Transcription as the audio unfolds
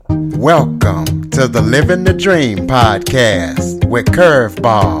Welcome to the Living the Dream podcast with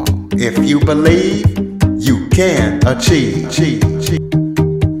Curveball. If you believe, you can achieve.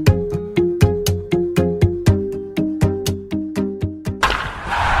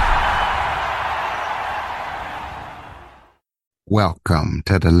 Welcome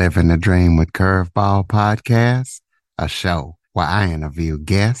to the Living the Dream with Curveball podcast, a show where I interview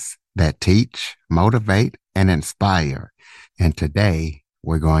guests that teach, motivate, and inspire. And today,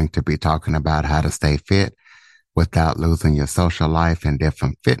 we're going to be talking about how to stay fit without losing your social life and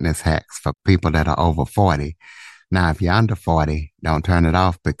different fitness hacks for people that are over 40. Now, if you're under 40, don't turn it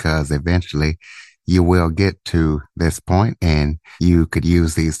off because eventually you will get to this point and you could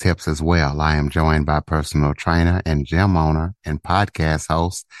use these tips as well. I am joined by personal trainer and gym owner and podcast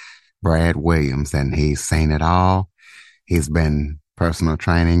host, Brad Williams, and he's seen it all. He's been personal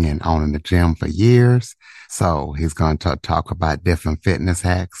training and owning the gym for years. So he's going to talk about different fitness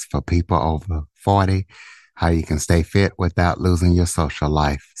hacks for people over 40, how you can stay fit without losing your social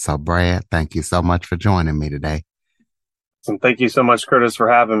life. So Brad, thank you so much for joining me today. And thank you so much, Curtis, for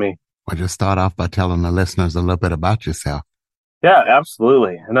having me. Well, just start off by telling the listeners a little bit about yourself. Yeah,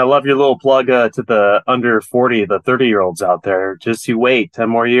 absolutely. And I love your little plug to the under 40, the 30-year-olds out there. Just you wait 10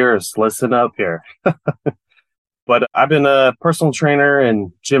 more years. Listen up here. But I've been a personal trainer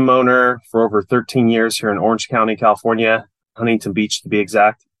and gym owner for over 13 years here in Orange County, California, Huntington Beach to be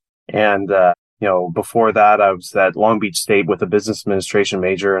exact. And, before that, I was at Long Beach State with a business administration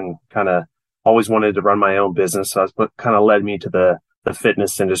major and kind of always wanted to run my own business. So that's what kind of led me to the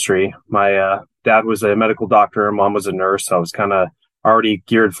fitness industry. My dad was a medical doctor, mom was a nurse. So I was kind of already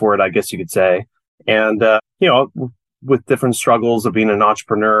geared for it, I guess you could say. And, with different struggles of being an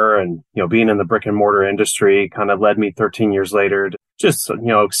entrepreneur and, being in the brick and mortar industry kind of led me 13 years later to just,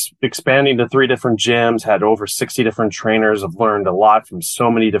 expanding to 3 different gyms, had over 60 different trainers. I've learned a lot from so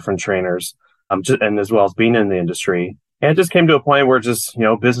many different trainers, and as well as being in the industry. And it just came to a point where just,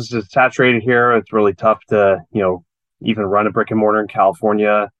 business is saturated here. It's really tough to, even run a brick and mortar in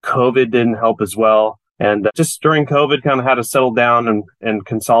California. COVID didn't help as well. And just during COVID, kind of had to settle down and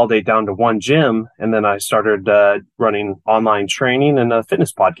consolidate down to one gym. And then I started running online training and a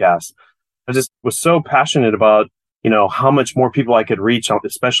fitness podcast. I just was so passionate about, how much more people I could reach,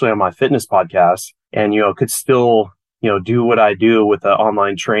 especially on my fitness podcast, and, could still, do what I do with the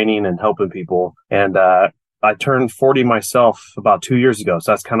online training and helping people. And I turned 40 myself about 2 years ago.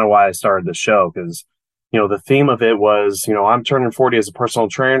 So that's kind of why I started the show, because, the theme of it was, I'm turning 40 as a personal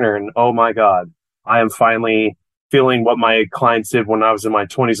trainer, and oh my God, I am finally feeling what my clients did when I was in my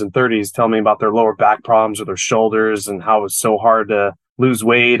 20s and 30s, tell me about their lower back problems or their shoulders and how it was so hard to lose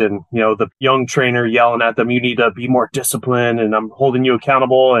weight. And, the young trainer yelling at them, you need to be more disciplined and I'm holding you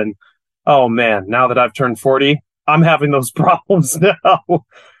accountable. And, oh man, now that I've turned 40, I'm having those problems now.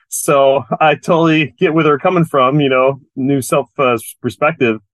 So I totally get where they're coming from, new self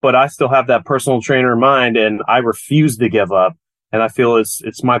perspective, but I still have that personal trainer mind and I refuse to give up. And I feel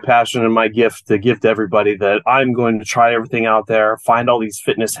it's my passion and my gift to give to everybody that I'm going to try everything out there, find all these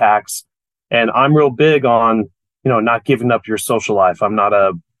fitness hacks. And I'm real big on, not giving up your social life. I'm not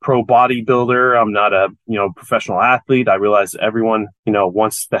a pro bodybuilder. I'm not a, professional athlete. I realize everyone,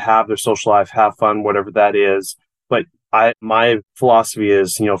 wants to have their social life, have fun, whatever that is. But my philosophy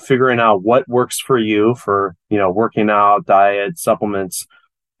is, figuring out what works for you for, working out, diet, supplements.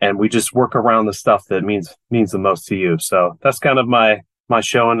 And we just work around the stuff that means the most to you. So that's kind of my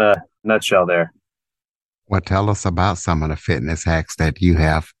show in a nutshell there. Well, tell us about some of the fitness hacks that you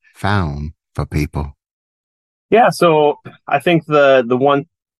have found for people. Yeah. So I think the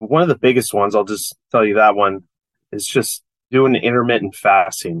one of the biggest ones, I'll just tell you that one, is just doing intermittent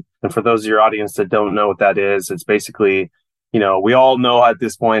fasting. And for those of your audience that don't know what that is, it's basically, we all know at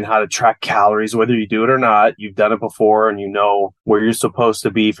this point how to track calories, whether you do it or not. You've done it before and you know where you're supposed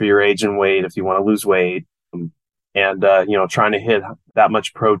to be for your age and weight if you want to lose weight. And, trying to hit that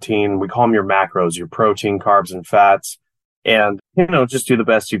much protein. We call them your macros, your protein, carbs, and fats. And, just do the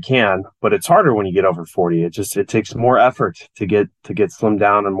best you can. But it's harder when you get over 40. It takes more effort to get slimmed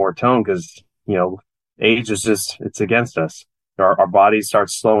down and more toned because, age is it's against us. Our body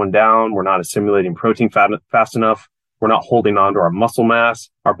starts slowing down. We're not assimilating protein fast enough. We're not holding on to our muscle mass.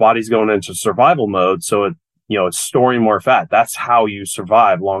 Our body's going into survival mode. So it's storing more fat. That's how you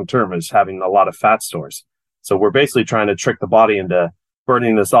survive long term, is having a lot of fat stores. So we're basically trying to trick the body into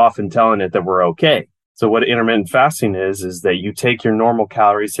burning this off and telling it that we're okay. So what intermittent fasting is that you take your normal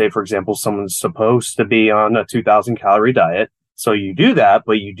calories. Say, for example, someone's supposed to be on a 2,000 calorie diet. So you do that,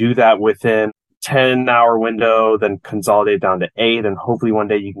 but you do that within 10-hour window, then consolidate down to 8, and hopefully one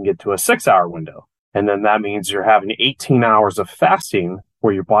day you can get to a 6-hour window. And then that means you're having 18 hours of fasting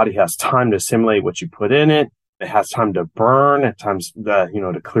where your body has time to assimilate what you put in it. It has time to burn, at times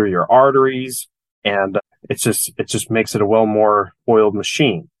to clear your arteries. And it just makes it a well more oiled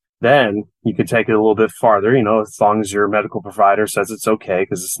machine. Then you can take it a little bit farther, as long as your medical provider says it's okay,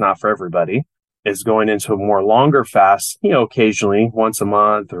 because it's not for everybody, is going into a more longer fast, occasionally once a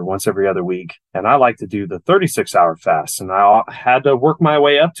month or once every other week. And I like to do the 36-hour fast, and I had to work my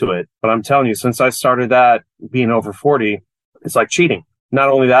way up to it. But I'm telling you, since I started that, being over 40, it's like cheating. Not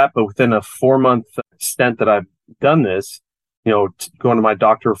only that, but within a 4-month stint that I've done this, going to my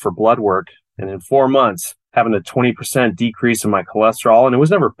doctor for blood work, and in 4 months, having a 20% decrease in my cholesterol. And it was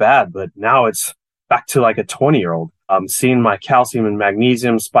never bad, but now it's back to like a 20-year-old. Seeing my calcium and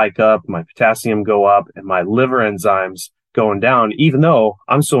magnesium spike up, my potassium go up, and my liver enzymes going down, even though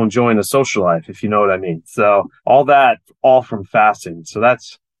I'm still enjoying the social life, if you know what I mean. So all from fasting. So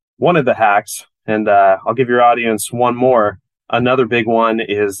that's one of the hacks. And I'll give your audience one more. Another big one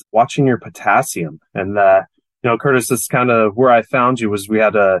is watching your potassium. And Curtis, this is kind of where I found you. Was we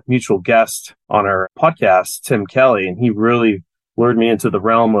had a mutual guest on our podcast, Tim Kelly, and he really lured me into the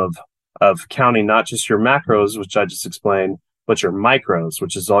realm of counting not just your macros, which I just explained, but your micros,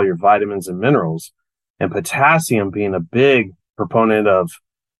 which is all your vitamins and minerals, and potassium being a big proponent of,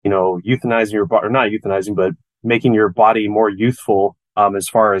 euthanizing your body, or not euthanizing, but making your body more youthful as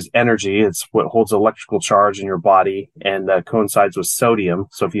far as energy. It's what holds electrical charge in your body, and that coincides with sodium.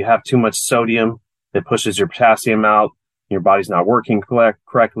 So if you have too much sodium, it pushes your potassium out. Your body's not working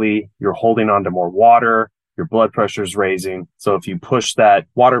correctly. You're holding on to more water. Your blood pressure is raising. So if you push that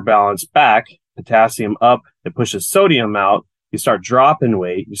water balance back, potassium up, it pushes sodium out. You start dropping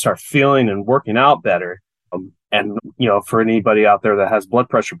weight. You start feeling and working out better. And for anybody out there that has blood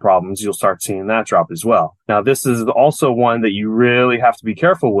pressure problems, you'll start seeing that drop as well. Now, this is also one that you really have to be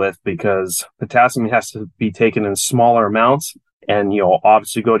careful with, because potassium has to be taken in smaller amounts. And,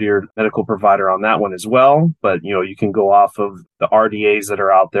 obviously go to your medical provider on that one as well. But, you can go off of the RDAs that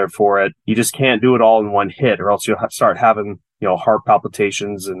are out there for it. You just can't do it all in one hit, or else you'll start having, heart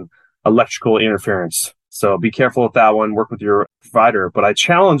palpitations and electrical interference. So be careful with that one. Work with your provider. But I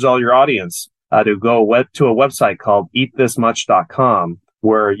challenge all your audience to go to a website called eatthismuch.com,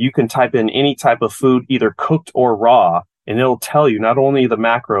 where you can type in any type of food, either cooked or raw, and it'll tell you not only the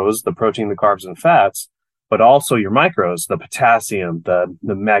macros, the protein, the carbs, and fats, but also your micros, the potassium, the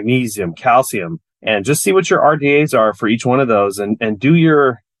magnesium, calcium, and just see what your RDAs are for each one of those, and do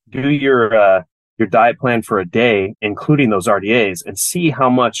your diet plan for a day, including those RDAs, and see how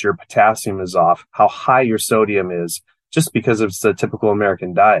much your potassium is off, how high your sodium is, just because it's the typical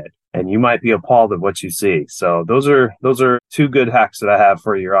American diet. And you might be appalled at what you see. So those are two good hacks that I have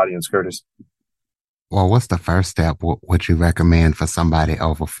for your audience, Curtis. Well, what's the first step? What would you recommend for somebody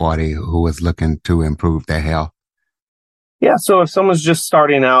over 40 who is looking to improve their health? Yeah, so if someone's just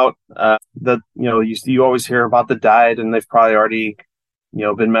starting out, you always hear about the diet, and they've probably already,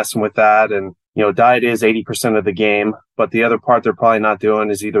 been messing with that. And, diet is 80% of the game, but the other part they're probably not doing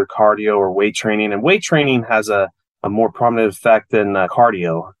is either cardio or weight training. And weight training has a more prominent effect than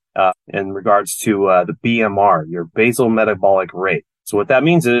cardio in regards to the BMR, your basal metabolic rate. So what that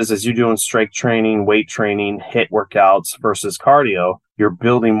means is, as you're doing strength training, weight training, HIIT workouts versus cardio, you're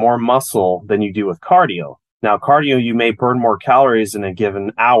building more muscle than you do with cardio. Now, cardio, you may burn more calories in a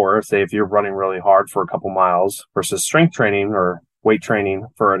given hour, say if you're running really hard for a couple miles, versus strength training or weight training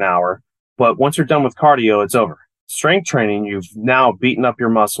for an hour. But once you're done with cardio, it's over. Strength training, you've now beaten up your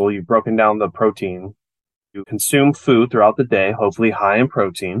muscle, you've broken down the protein, you consume food throughout the day, hopefully high in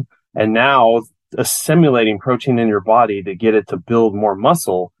protein, and now assimilating protein in your body to get it to build more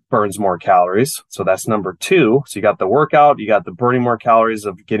muscle burns more calories. So that's number 2. So you got the workout, you got the burning more calories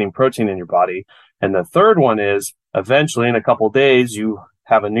of getting protein in your body. And the third one is, eventually in a couple of days, you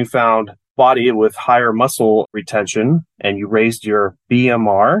have a newfound body with higher muscle retention, and you raised your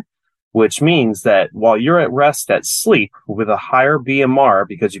BMR, which means that while you're at rest at sleep with a higher BMR,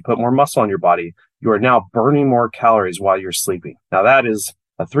 because you put more muscle on your body, you are now burning more calories while you're sleeping. Now that is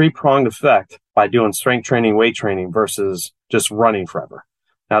a 3-pronged effect by doing strength training, weight training versus just running forever.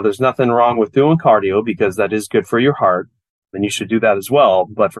 Now, there's nothing wrong with doing cardio, because that is good for your heart, and you should do that as well.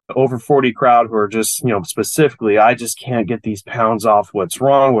 But for the over 40 crowd who are just, specifically, I just can't get these pounds off. What's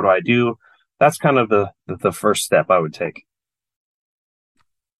wrong? What do I do? That's kind of the first step I would take.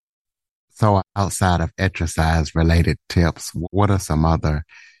 So outside of exercise related tips, what are some other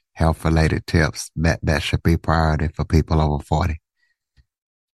health related tips that should be priority for people over 40?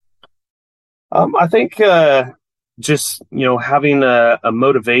 I think just, having a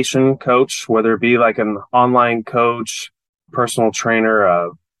motivation coach, whether it be like an online coach, personal trainer,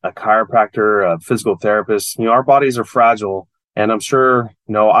 a chiropractor, a physical therapist. Our bodies are fragile, And I'm sure,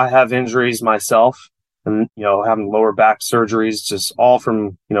 I have injuries myself and, having lower back surgeries, just all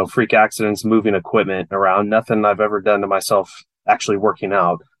from, freak accidents, moving equipment around, nothing I've ever done to myself actually working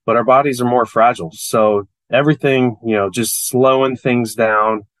out. But our bodies are more fragile. So everything, just slowing things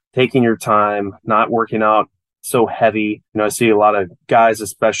down, taking your time, not working out so heavy. I see a lot of guys,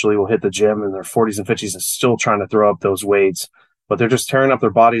 especially, will hit the gym in their 40s and 50s and still trying to throw up those weights, but they're just tearing up their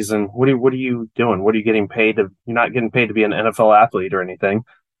bodies. And what are you doing? What are you getting paid to? You're not getting paid to be an NFL athlete or anything.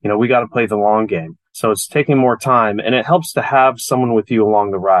 We got to play the long game. So it's taking more time, and it helps to have someone with you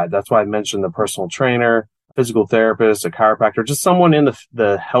along the ride. That's why I mentioned the personal trainer, physical therapist, a chiropractor, just someone in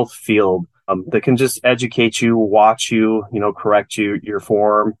the health field that can just educate you, watch you, correct your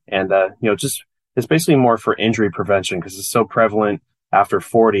form, and just it's basically more for injury prevention because it's so prevalent after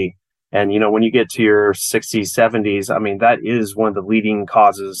 40. And, when you get to your 60s, 70s, I mean, that is one of the leading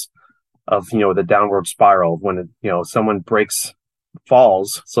causes of, the downward spiral. When, someone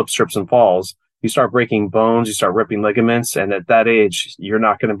slips, trips, and falls, you start breaking bones, you start ripping ligaments. And at that age, you're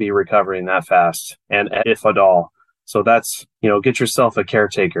not going to be recovering that fast, and if at all. So that's, get yourself a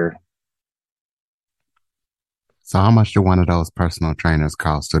caretaker. So how much do one of those personal trainers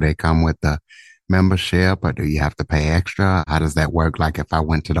cost? Do they come with the membership, or do you have to pay extra? How does that work? Like if I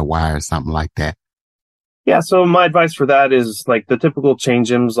went to the Y or something like that? Yeah, so my advice for that is like the typical chain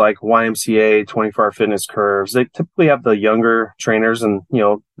gyms like YMCA, 24-hour fitness curves. They typically have the younger trainers, and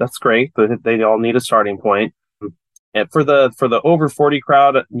that's great, but they all need a starting point. And for the over 40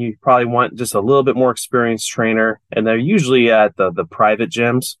 crowd, you probably want just a little bit more experienced trainer, and they're usually at the private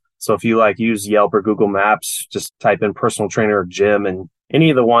gyms. So if you use Yelp or Google Maps, just type in personal trainer or gym, and any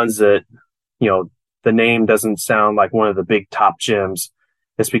of the ones that the name doesn't sound like one of the big top gyms.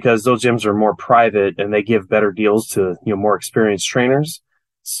 It's because those gyms are more private and they give better deals to, more experienced trainers.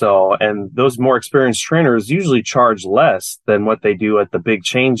 So, and those more experienced trainers usually charge less than what they do at the big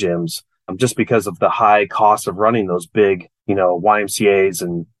chain gyms, just because of the high cost of running those big, YMCAs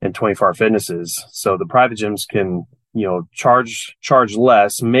and 24-hour fitnesses. So the private gyms can, charge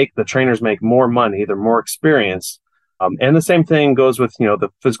less, make the trainers make more money. They're more experienced. And the same thing goes with, the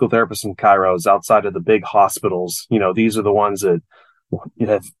physical therapists and chiros outside of the big hospitals. These are the ones that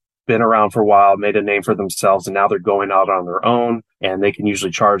have been around for a while, made a name for themselves, and now they're going out on their own, and they can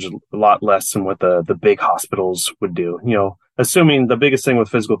usually charge a lot less than what the big hospitals would do. Assuming the biggest thing with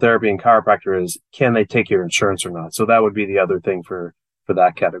physical therapy and chiropractor is, can they take your insurance or not? So that would be the other thing for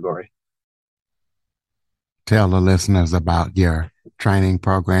that category. Tell the listeners about your training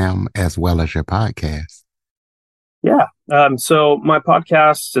program as well as your podcast. Yeah. So my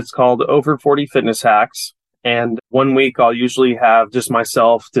podcast, it's called Over 40 Fitness Hacks. And 1 week I'll usually have just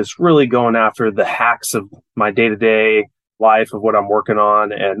myself just really going after the hacks of my day-to-day life of what I'm working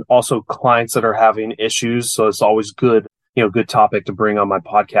on, and also clients that are having issues. So it's always good topic to bring on my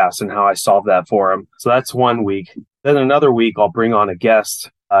podcast and how I solve that for them. So that's 1 week. Then another week I'll bring on a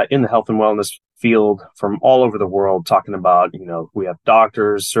guest in the health and wellness field from all over the world, talking about, we have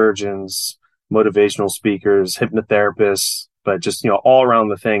doctors, surgeons, motivational speakers, hypnotherapists, but just, all around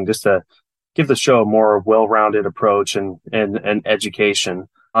the thing, just to give the show a more well-rounded approach and education.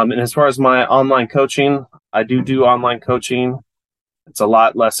 And as far as my online coaching, I do online coaching. It's a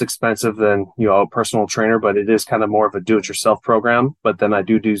lot less expensive than, a personal trainer, but it is kind of more of a do-it-yourself program. But then I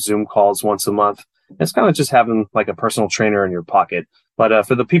do Zoom calls once a month. It's kind of just having like a personal trainer in your pocket. But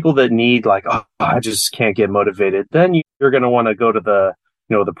for the people that need I just can't get motivated, then you're going to want to go to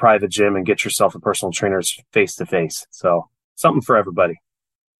the private gym and get yourself a personal trainer face to face. So something for everybody.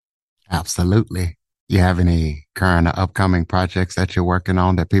 Absolutely. You have any current or upcoming projects that you're working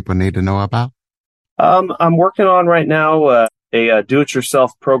on that people need to know about? I'm working on right now a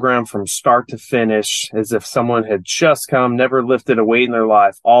do-it-yourself program from start to finish, as if someone had just never lifted a weight in their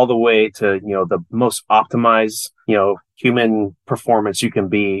life, all the way to, the most optimized, human performance you can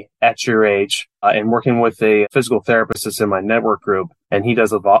be at your age, and working with a physical therapist that's in my network group. And he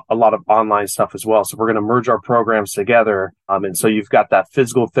does a lot of online stuff as well. So we're going to merge our programs together. And so you've got that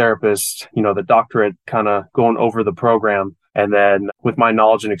physical therapist, the doctorate kind of going over the program. And then with my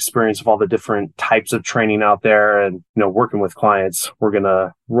knowledge and experience of all the different types of training out there and, working with clients, we're going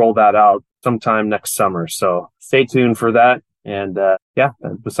to roll that out sometime next summer. So stay tuned for that. And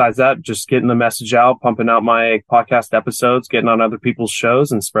besides that, just getting the message out, pumping out my podcast episodes, getting on other people's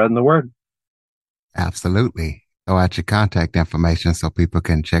shows and spreading the word. Absolutely. Throw out your contact information so people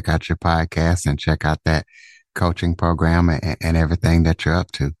can check out your podcast and check out that coaching program and everything that you're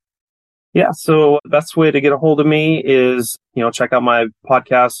up to. Yeah. So the best way to get a hold of me is, check out my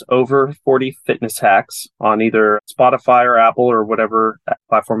podcast, Over 40 Fitness Hacks, on either Spotify or Apple or whatever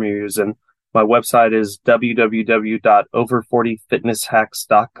platform you're using. My website is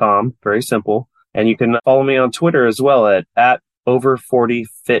www.over40fitnesshacks.com. Very simple. And you can follow me on Twitter as well at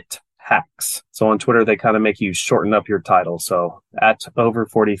over40fithacks. So on Twitter, they kind of make you shorten up your title. So at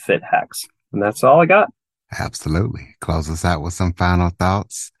over40fithacks. And that's all I got. Absolutely. Close us out with some final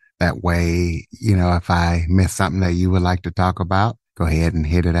thoughts. That way, if I miss something that you would like to talk about, go ahead and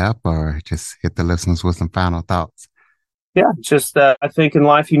hit it up or just hit the listeners with some final thoughts. Yeah, just I think in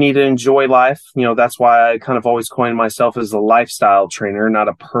life you need to enjoy life. That's why I kind of always coined myself as a lifestyle trainer, not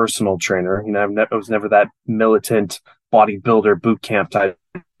a personal trainer. I was never that militant bodybuilder boot camp type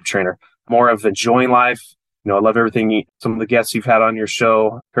trainer. More of enjoying life. I love everything. Some of the guests you've had on your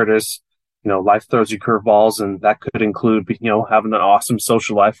show, Curtis. Life throws you curveballs, and that could include, having an awesome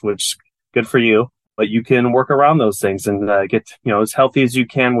social life, which good for you. But you can work around those things and get, as healthy as you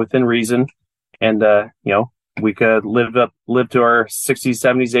can within reason. And, we could live to our 60s,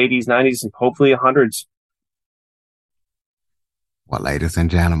 70s, 80s, 90s, and hopefully 100s. Well, ladies and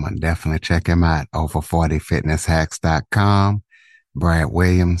gentlemen, definitely check him out. Over40fitnesshacks.com. Brad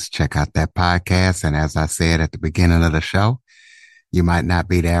Williams, check out that podcast. And as I said at the beginning of the show, you might not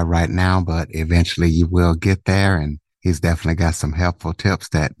be there right now, but eventually you will get there. And he's definitely got some helpful tips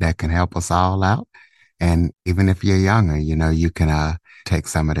that can help us all out. And even if you're younger, you can take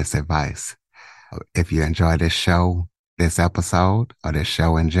some of this advice. If you enjoy this show, this episode, or this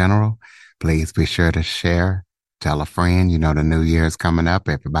show in general, please be sure to share. Tell a friend. The new year's coming up.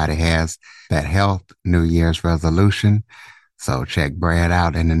 Everybody has that health New Year's resolution. So check Brad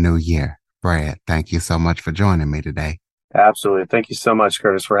out in the new year. Brad, thank you so much for joining me today. Absolutely. Thank you so much,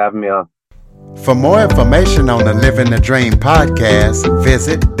 Curtis, for having me on. For more information on the Living the Dream podcast,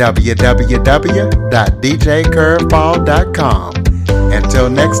 visit www.djcurveball.com. Until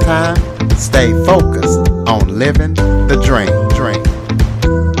next time, stay focused on living the dream.